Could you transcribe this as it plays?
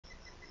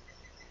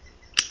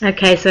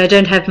Okay, so I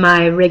don't have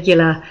my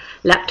regular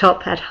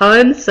laptop at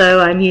home, so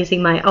I'm using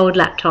my old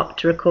laptop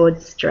to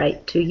record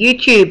straight to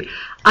YouTube.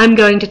 I'm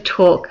going to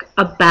talk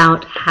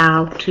about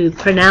how to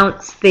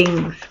pronounce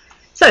things.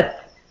 So,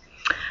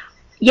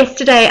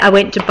 yesterday I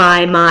went to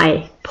buy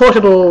my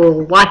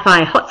portable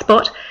Wi-Fi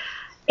hotspot.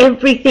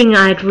 Everything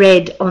I'd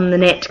read on the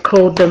net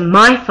called them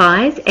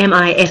Mi-Fis,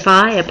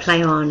 M-I-F-I, a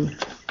play on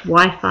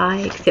Wi-Fi,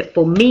 except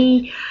for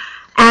me.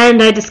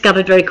 And I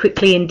discovered very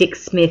quickly in Dick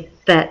Smith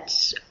that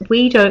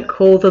we don't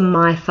call them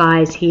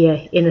Mi-Fis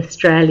here in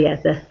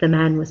Australia. The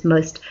man was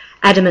most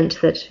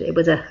adamant that it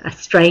was a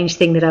strange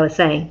thing that I was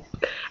saying.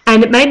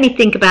 And it made me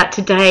think about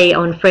today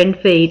on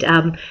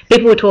FriendFeed.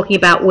 People were talking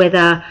about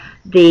whether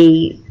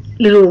the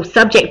little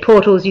subject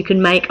portals you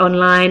can make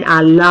online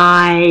are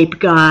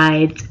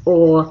Libguides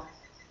or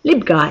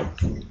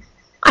Libguides.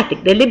 I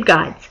think they're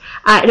Libguides.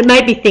 And it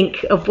made me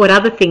think of what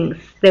other things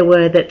there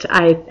were that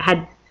I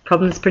had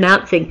problems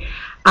pronouncing.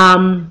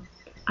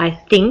 I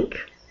think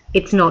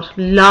it's not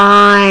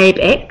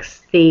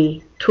LibX,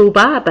 the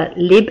toolbar, but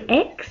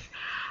LibX.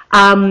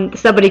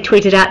 Somebody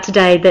tweeted out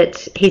today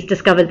that he's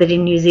discovered that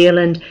in New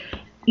Zealand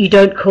you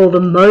don't call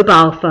them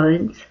mobile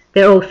phones,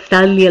 they're all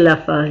cellular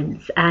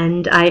phones.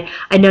 And I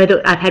know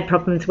that I've had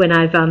problems when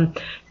I've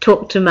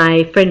talked to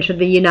my friends from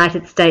the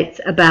United States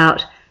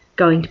about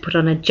going to put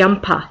on a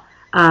jumper.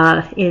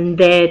 In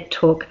their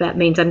talk, that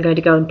means I'm going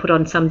to go and put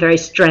on some very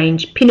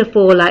strange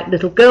pinafore like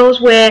little girls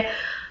wear,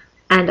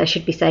 and I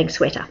should be saying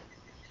sweater.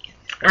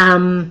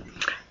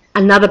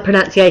 Another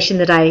pronunciation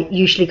that I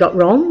usually got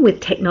wrong with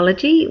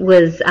technology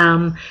was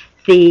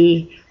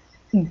the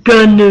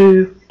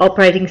GNU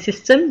operating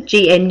system,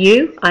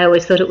 GNU. I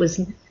always thought it was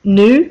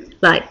new,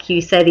 like you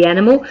say the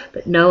animal,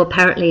 but no,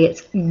 apparently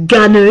it's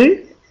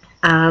GNU.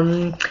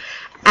 And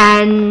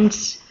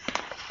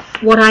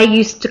what I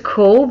used to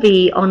call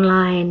the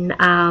online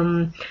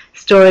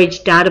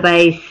storage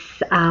database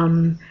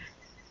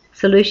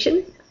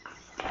solution,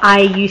 I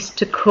used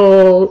to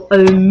call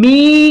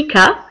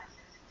Omeka.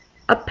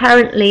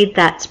 Apparently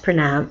that's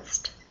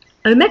pronounced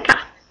Omeka.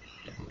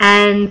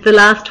 And the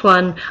last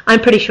one, I'm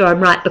pretty sure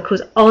I'm right,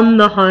 because on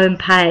the home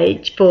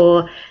page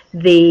for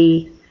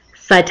the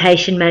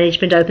citation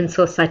management, open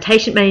source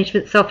citation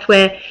management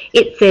software,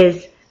 it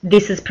says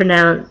this is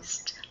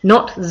pronounced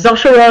not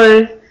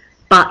Zotero,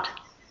 but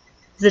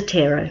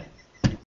Zotero.